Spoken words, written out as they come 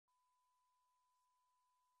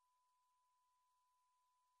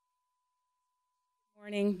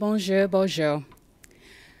Morning, bonjour, bonjour.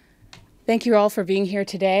 Thank you all for being here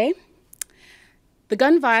today. The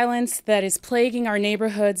gun violence that is plaguing our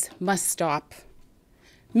neighborhoods must stop.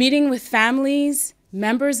 Meeting with families,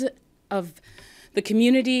 members of the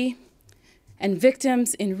community, and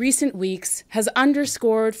victims in recent weeks has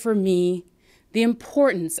underscored for me the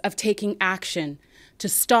importance of taking action to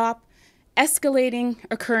stop escalating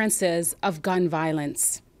occurrences of gun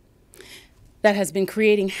violence that has been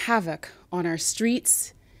creating havoc on our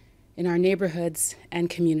streets, in our neighborhoods and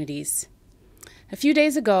communities. A few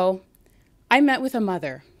days ago, I met with a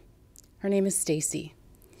mother. Her name is Stacy,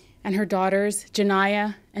 and her daughters,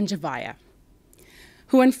 Janiyah and Javiah,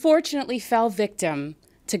 who unfortunately fell victim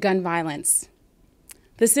to gun violence.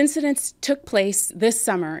 This incident took place this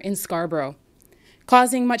summer in Scarborough,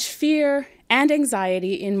 causing much fear and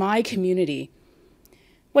anxiety in my community.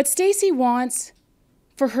 What Stacy wants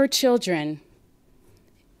for her children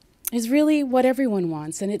is really what everyone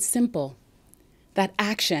wants, and it's simple, that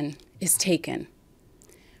action is taken.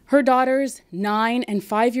 Her daughters, 9 and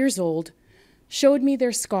 5 years old, showed me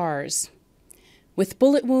their scars with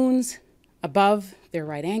bullet wounds above their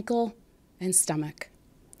right ankle and stomach.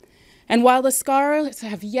 And while the scars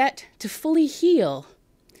have yet to fully heal,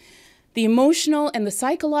 the emotional and the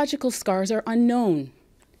psychological scars are unknown.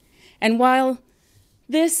 And while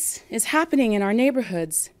this is happening in our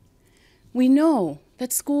neighborhoods, we know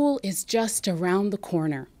that school is just around the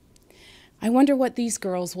corner. I wonder what these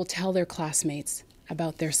girls will tell their classmates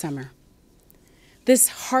about their summer. This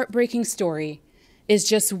heartbreaking story is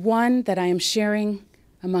just one that I am sharing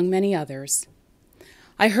among many others.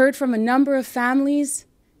 I heard from a number of families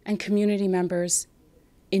and community members,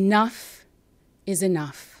 enough is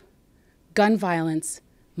enough. Gun violence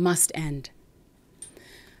must end.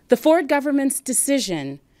 The Ford government's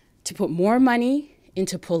decision to put more money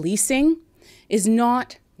into policing is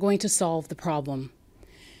not going to solve the problem.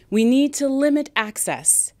 We need to limit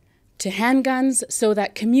access to handguns so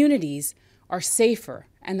that communities are safer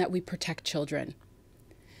and that we protect children.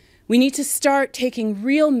 We need to start taking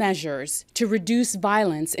real measures to reduce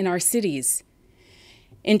violence in our cities.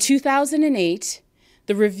 In 2008,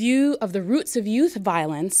 the review of the Roots of Youth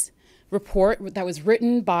Violence report that was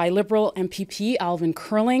written by Liberal MPP Alvin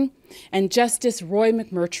Curling and Justice Roy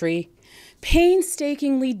McMurtry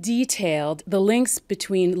painstakingly detailed the links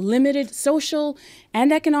between limited social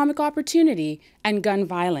and economic opportunity and gun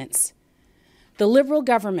violence. The Liberal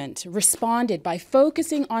government responded by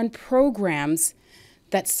focusing on programs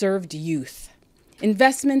that served youth.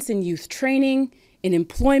 Investments in youth training, in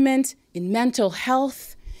employment, in mental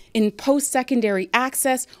health, in post-secondary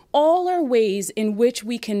access, all are ways in which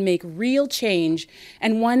we can make real change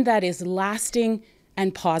and one that is lasting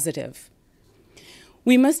and positive.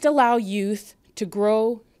 We must allow youth to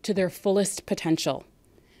grow to their fullest potential.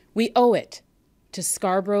 We owe it to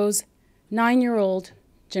Scarborough's 9-year-old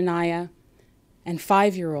Janiyah and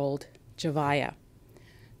 5-year-old Javiah,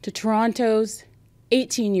 to Toronto's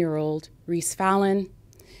 18-year-old Reese Fallon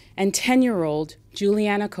and 10-year-old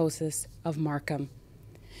Juliana Kosis of Markham,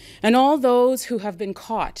 and all those who have been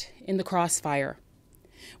caught in the crossfire.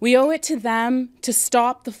 We owe it to them to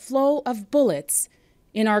stop the flow of bullets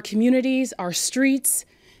in our communities, our streets,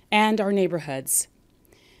 and our neighborhoods.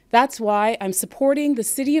 That's why I'm supporting the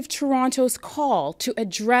City of Toronto's call to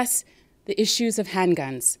address the issues of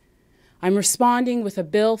handguns. I'm responding with a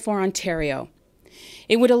bill for Ontario.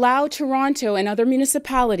 It would allow Toronto and other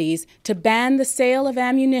municipalities to ban the sale of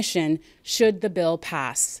ammunition should the bill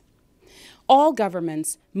pass. All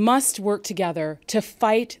governments must work together to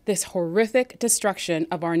fight this horrific destruction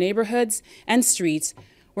of our neighborhoods and streets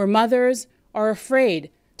where mothers are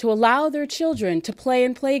afraid to allow their children to play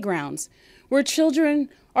in playgrounds, where children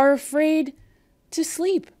are afraid to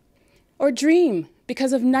sleep or dream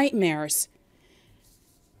because of nightmares.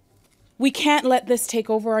 We can't let this take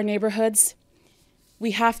over our neighborhoods.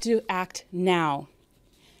 We have to act now.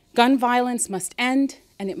 Gun violence must end,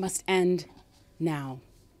 and it must end now.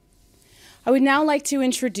 I would now like to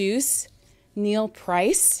introduce Neil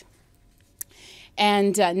Price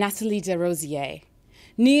and Nathalie Desrosiers.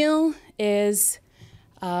 Neil is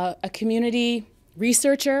a community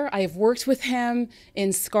researcher. I have worked with him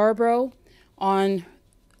in Scarborough on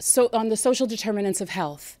the social determinants of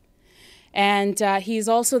health. And he's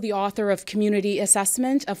also the author of Community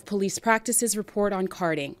Assessment of Police Practices Report on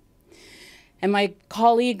Carding. And my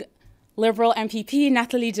colleague, Liberal MPP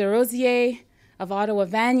Nathalie Desrosiers of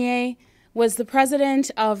Ottawa-Vanier, was the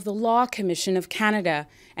president of the Law Commission of Canada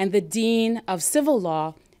and the Dean of Civil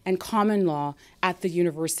Law and Common Law at the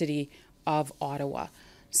University of Ottawa.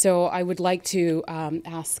 So I would like to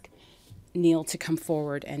ask Neil to come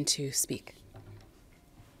forward and to speak.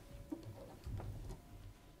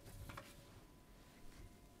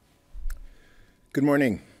 Good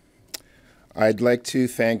morning. I'd like to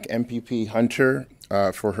thank MPP Hunter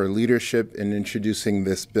for her leadership in introducing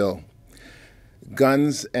this bill.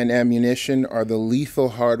 Guns and ammunition are the lethal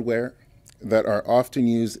hardware that are often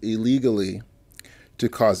used illegally to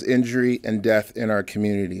cause injury and death in our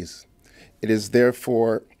communities. It is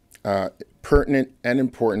therefore pertinent and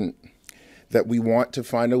important that we want to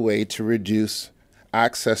find a way to reduce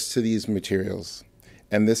access to these materials,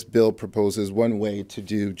 and this bill proposes one way to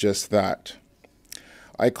do just that.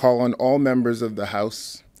 I call on all members of the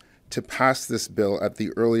House to pass this bill at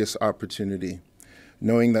the earliest opportunity,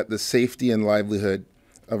 knowing that the safety and livelihood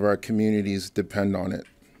of our communities depend on it.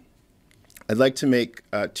 I'd like to make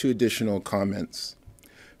 2 additional comments.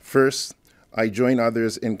 First, I join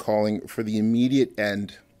others in calling for the immediate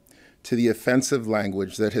end to the offensive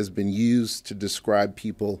language that has been used to describe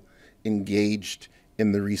people engaged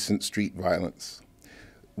in the recent street violence.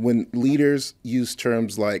 When leaders use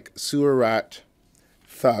terms like sewer rat,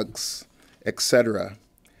 thugs, etc.,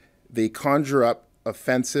 they conjure up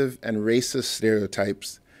offensive and racist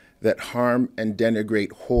stereotypes that harm and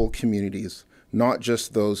denigrate whole communities, not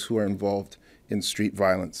just those who are involved in street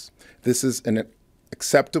violence. This is an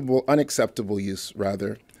unacceptable use,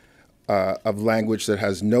 rather, of language that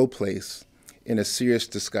has no place in a serious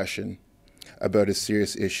discussion about a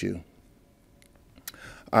serious issue.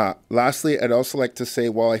 Lastly, I'd also like to say,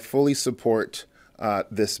 while I fully support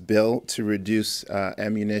this bill to reduce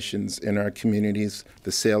ammunitions in our communities,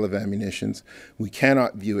 the sale of ammunitions, we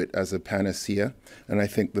cannot view it as a panacea, and I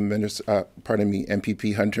think the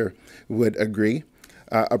MPP Hunter would agree.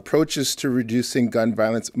 Approaches to reducing gun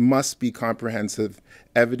violence must be comprehensive,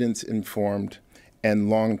 evidence-informed, and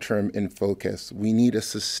long-term in focus. We need a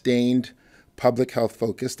sustained public health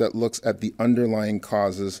focus that looks at the underlying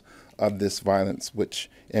causes of this violence, which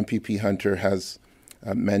MPP Hunter has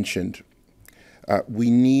mentioned. We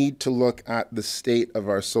need to look at the state of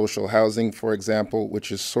our social housing, for example,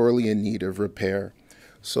 which is sorely in need of repair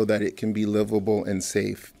so that it can be livable and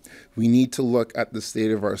safe. We need to look at the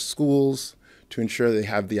state of our schools to ensure they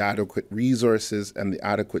have the adequate resources and the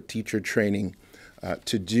adequate teacher training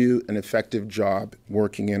to do an effective job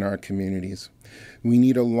working in our communities. We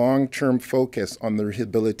need a long-term focus on the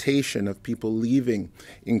rehabilitation of people leaving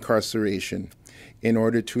incarceration in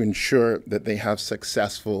order to ensure that they have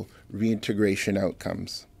successful reintegration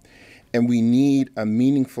outcomes. And we need a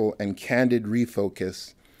meaningful and candid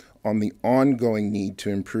refocus on the ongoing need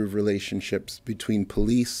to improve relationships between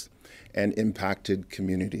police and impacted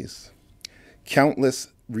communities. Countless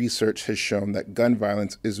research has shown that gun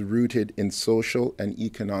violence is rooted in social and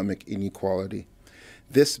economic inequality.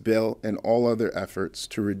 This bill and all other efforts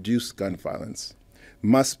to reduce gun violence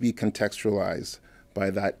must be contextualized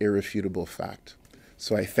by that irrefutable fact.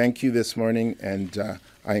 So I thank you this morning, and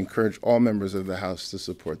I encourage all members of the House to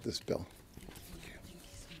support this bill.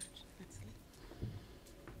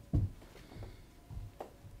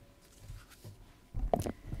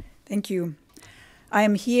 Thank you. I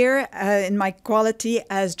am here in my quality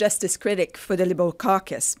as Justice Critic for the Liberal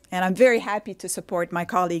Caucus, and I'm very happy to support my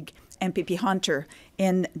colleague MPP Hunter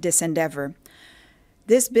in this endeavor.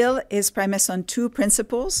 This bill is premised on 2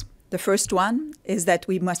 principles. The first one is that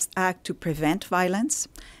we must act to prevent violence,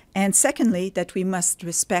 and secondly, that we must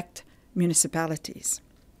respect municipalities.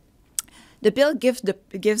 The bill gives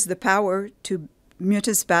the power to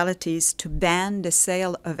municipalities to ban the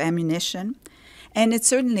sale of ammunition, and it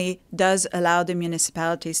certainly does allow the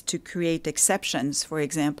municipalities to create exceptions, for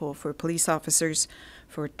example, for police officers,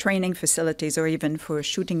 for training facilities, or even for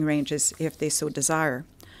shooting ranges if they so desire.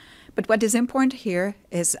 But what is important here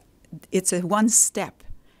is it's a one step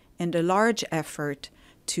in the large effort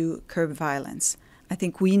to curb violence. I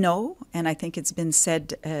think we know, and I think it's been said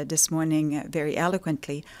this morning very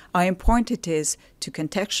eloquently, how important it is to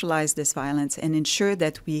contextualize this violence and ensure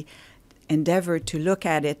that we endeavor to look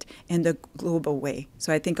at it in the global way.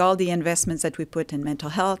 So I think all the investments that we put in mental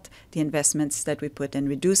health, the investments that we put in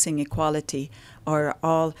reducing equality are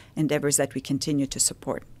all endeavors that we continue to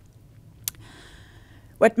support.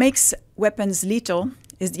 What makes weapons lethal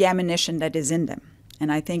is the ammunition that is in them.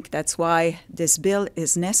 And I think that's why this bill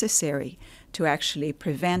is necessary to actually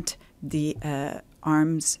prevent the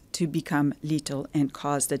arms to become lethal and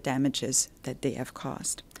cause the damages that they have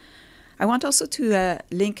caused. I want also to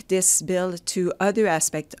link this bill to other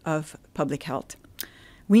aspects of public health.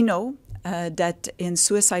 We know that in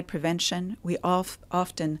suicide prevention, we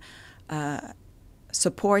often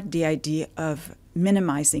support the idea of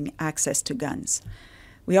minimizing access to guns.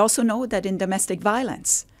 We also know that in domestic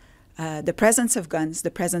violence, the presence of guns, the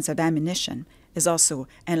presence of ammunition, is also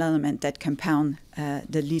an element that compound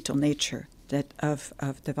the lethal nature of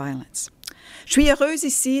the violence. Je suis heureuse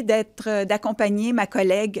ici d'accompagner ma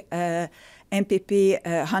collègue MPP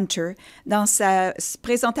Hunter dans sa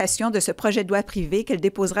présentation de ce projet de loi privé qu'elle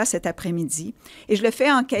déposera cet après-midi. Et je le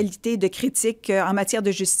fais en qualité de critique en matière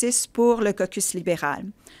de justice pour le caucus libéral.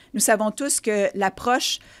 Nous savons tous que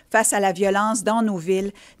l'approche face à la violence dans nos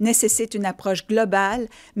villes nécessite une approche globale,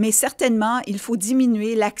 mais certainement, il faut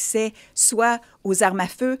diminuer l'accès soit aux armes à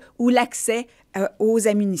feu ou l'accès aux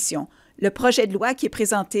ammunitions. Le projet de loi qui est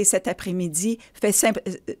présenté cet après-midi fait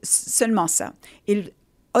seulement ça. Il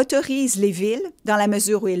autorise les villes, dans la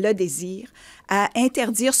mesure où elles le désirent, à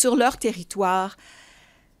interdire sur leur territoire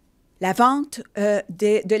la vente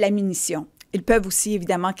de l'ammunition. Ils peuvent aussi,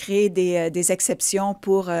 évidemment, créer des exceptions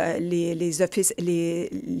pour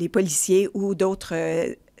les policiers ou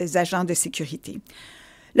d'autres agents de sécurité.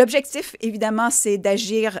 L'objectif, évidemment, c'est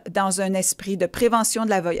d'agir dans un esprit de prévention de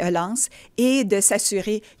la violence et de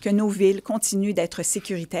s'assurer que nos villes continuent d'être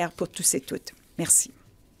sécuritaires pour tous et toutes. Merci.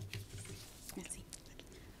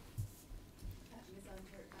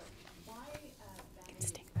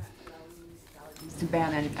 To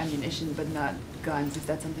ban ammunition but not guns. Is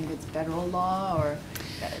that something that's federal law, or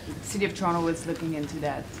the City of Toronto was looking into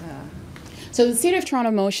that? So the City of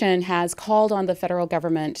Toronto motion has called on the federal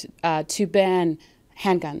government to ban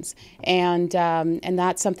handguns, and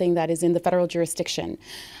that's something that is in the federal jurisdiction.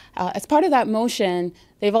 As part of that motion,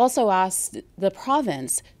 they've also asked the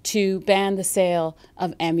province to ban the sale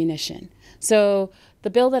of ammunition. So the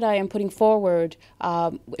bill that I am putting forward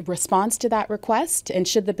responds to that request, and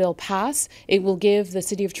should the bill pass, it will give the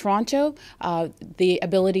City of Toronto the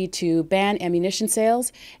ability to ban ammunition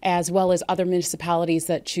sales, as well as other municipalities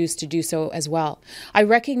that choose to do so as well. I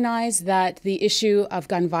recognize that the issue of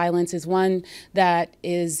gun violence is one that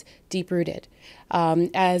is deep-rooted.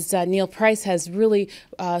 As Neil Price has really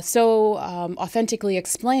so authentically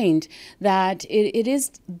explained, that it is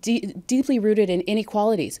deeply rooted in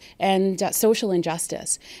inequalities and social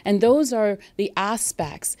injustice. And those are the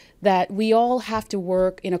aspects that we all have to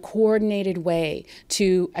work in a coordinated way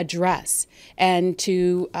to address and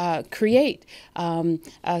to create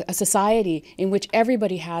a society in which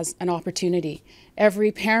everybody has an opportunity.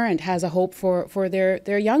 Every parent has a hope for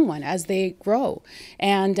their young one as they grow.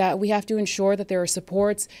 And we have to ensure that there are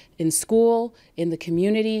supports in school, in the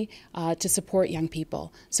community, to support young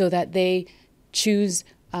people so that they choose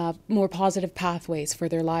more positive pathways for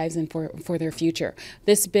their lives and for their future.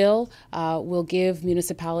 This bill will give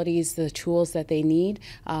municipalities the tools that they need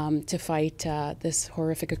to fight this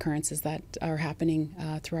horrific occurrences that are happening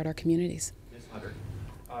throughout our communities. Ms. Hunter,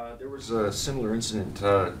 there was a similar incident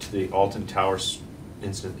to the Alton Towers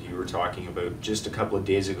incident that you were talking about just a couple of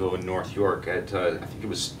days ago in North York at, I think it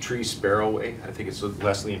was Tree Sparrow Way. I think it's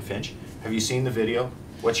Leslie and Finch. Have you seen the video?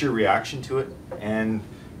 What's your reaction to it? And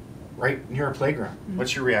right near a playground,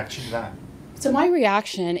 what's your reaction to that? So my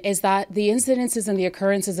reaction is that the incidences and the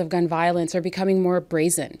occurrences of gun violence are becoming more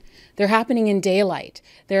brazen. They're happening in daylight.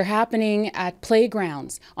 They're happening at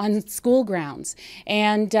playgrounds, on school grounds,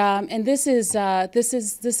 and this is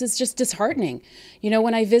just disheartening. You know,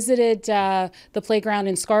 when I visited the playground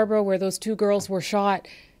in Scarborough where those two girls were shot,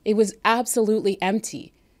 it was absolutely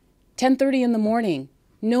empty. 10:30 in the morning,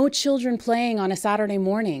 no children playing on a Saturday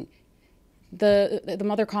morning. The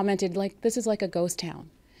mother commented, like, this is like a ghost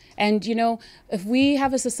town. And, you know, if we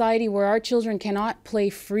have a society where our children cannot play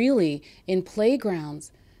freely in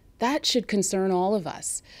playgrounds, that should concern all of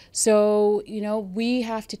us. So, you know, we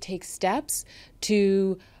have to take steps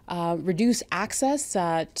to reduce access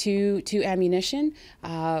to ammunition,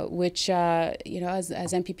 which, you know, as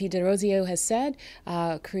MPP De Rosio has said,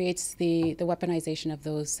 creates the weaponization of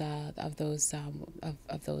those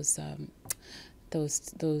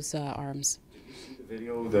arms. The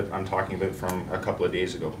video that I'm talking about from a couple of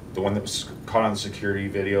days ago, the one that was caught on the security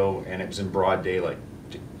video and it was in broad daylight.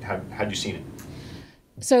 Had you seen it?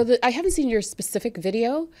 So I haven't seen your specific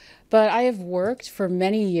video, but I have worked for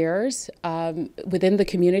many years within the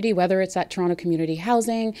community, whether it's at Toronto Community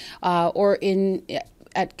Housing or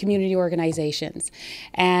at community organizations.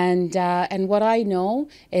 And what I know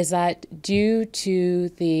is that due to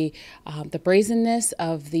the brazenness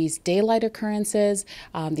of these daylight occurrences,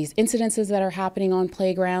 these incidences that are happening on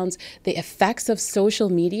playgrounds, the effects of social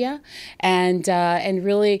media, and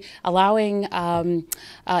really allowing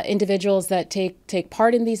individuals that take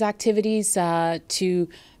part in these activities to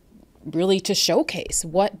showcase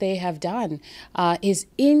what they have done is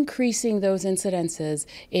increasing those incidences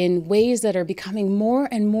in ways that are becoming more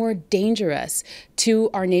and more dangerous to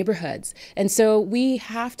our neighborhoods. And so we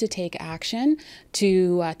have to take action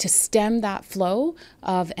to stem that flow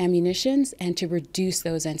of ammunitions and to reduce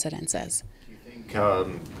those incidences. Do you think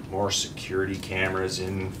more security cameras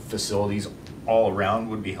in facilities all around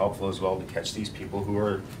would be helpful as well to catch these people who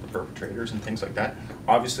are the perpetrators and things like that.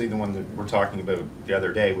 Obviously, the one that we're talking about the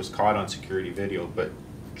other day was caught on security video, but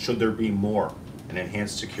should there be more, an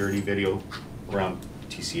enhanced security video around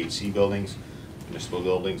TCHC buildings, municipal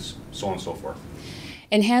buildings, so on and so forth?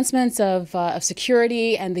 Enhancements of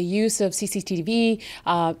security and the use of CCTV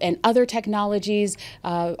and other technologies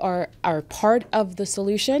are part of the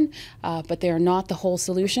solution, but they are not the whole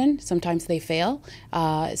solution. Sometimes they fail.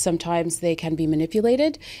 Sometimes they can be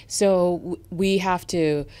manipulated. So we have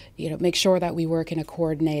to, make sure that we work in a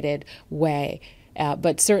coordinated way.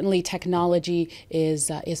 But certainly technology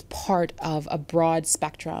is part of a broad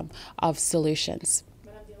spectrum of solutions.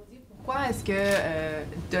 Pourquoi est-ce que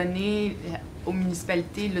donner aux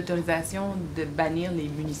municipalités l'autorisation de bannir les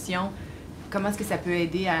munitions, comment est-ce que ça peut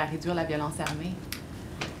aider à réduire la violence armée?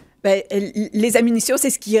 Bien, les ammunitions, c'est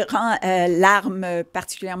ce qui rend l'arme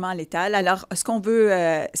particulièrement létale. Alors, ce qu'on veut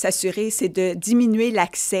s'assurer, c'est de diminuer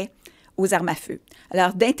l'accès aux armes à feu.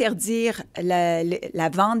 Alors, d'interdire la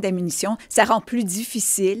vente d'ammunition, ça rend plus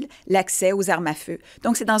difficile l'accès aux armes à feu.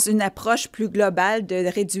 Donc, c'est dans une approche plus globale de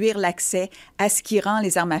réduire l'accès à ce qui rend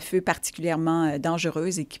les armes à feu particulièrement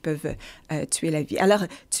dangereuses et qui peuvent tuer la vie, alors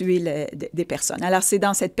tuer des personnes. Alors, c'est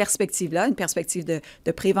dans cette perspective-là, une perspective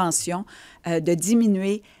de prévention, de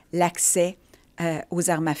diminuer l'accès aux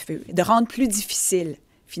armes à feu, de rendre plus difficile,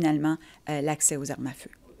 finalement, l'accès aux armes à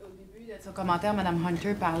feu. Son commentaire, Mme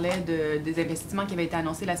Hunter parlait des investissements qui avaient été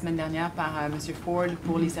annoncés la semaine dernière par M. Ford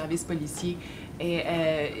pour les services policiers. Et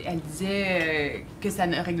elle disait que ça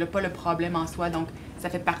ne règle pas le problème en soi. Donc,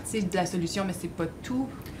 ça fait partie de la solution, mais c'est pas tout.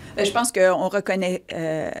 Je pense qu'on reconnaît,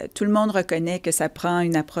 tout le monde reconnaît que ça prend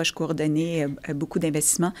une approche coordonnée, beaucoup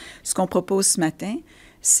d'investissements. Ce qu'on propose ce matin,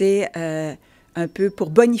 c'est un peu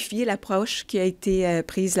pour bonifier l'approche qui a été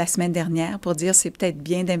prise la semaine dernière, pour dire c'est peut-être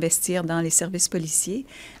bien d'investir dans les services policiers,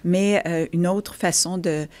 mais une autre façon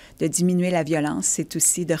de diminuer la violence, c'est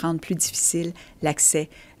aussi de rendre plus difficile l'accès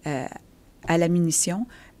à la munition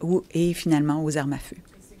et finalement aux armes à feu.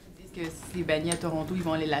 Que si c'est banni à Toronto, ils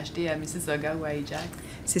vont aller l'acheter à Mississauga ou à Ajax?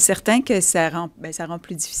 C'est certain que ça rend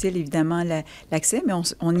plus difficile, évidemment, l'accès, mais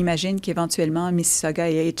on imagine qu'éventuellement, Mississauga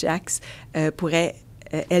et Ajax pourraient,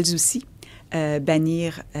 elles aussi,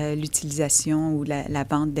 bannir l'utilisation ou la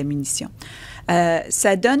vente de munitions.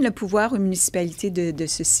 Ça donne le pouvoir aux municipalités de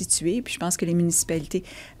se situer, puis je pense que les municipalités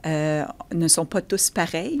ne sont pas tous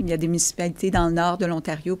pareils. Il y a des municipalités dans le nord de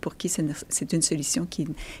l'Ontario pour qui c'est une solution qui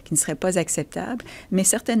ne serait pas acceptable. Mais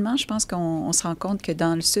certainement, je pense qu'on se rend compte que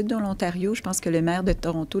dans le sud de l'Ontario, je pense que le maire de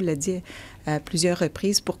Toronto l'a dit à plusieurs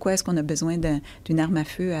reprises, pourquoi est-ce qu'on a besoin d'une arme à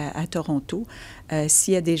feu à Toronto?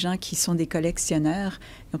 S'il y a des gens qui sont des collectionneurs,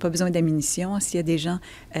 ils n'ont pas besoin d'ammunition. S'il y a des gens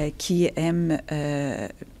qui aiment...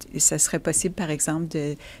 ça serait possible, par exemple,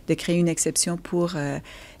 de créer une exception pour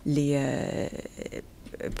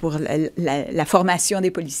la formation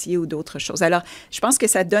des policiers ou d'autres choses. Alors, je pense que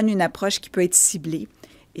ça donne une approche qui peut être ciblée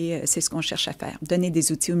et c'est ce qu'on cherche à faire, donner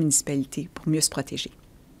des outils aux municipalités pour mieux se protéger.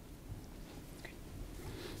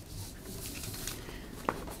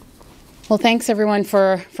 Well, thanks everyone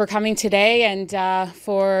for coming today and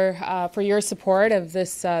for your support of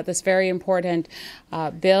this very important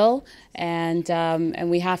bill, and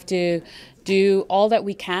we have to do all that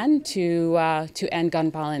we can to end gun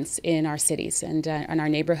violence in our cities and in our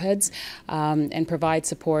neighborhoods, and provide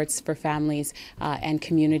supports for families and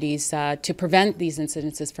communities to prevent these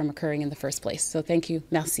incidences from occurring in the first place. So thank you.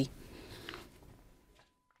 Merci.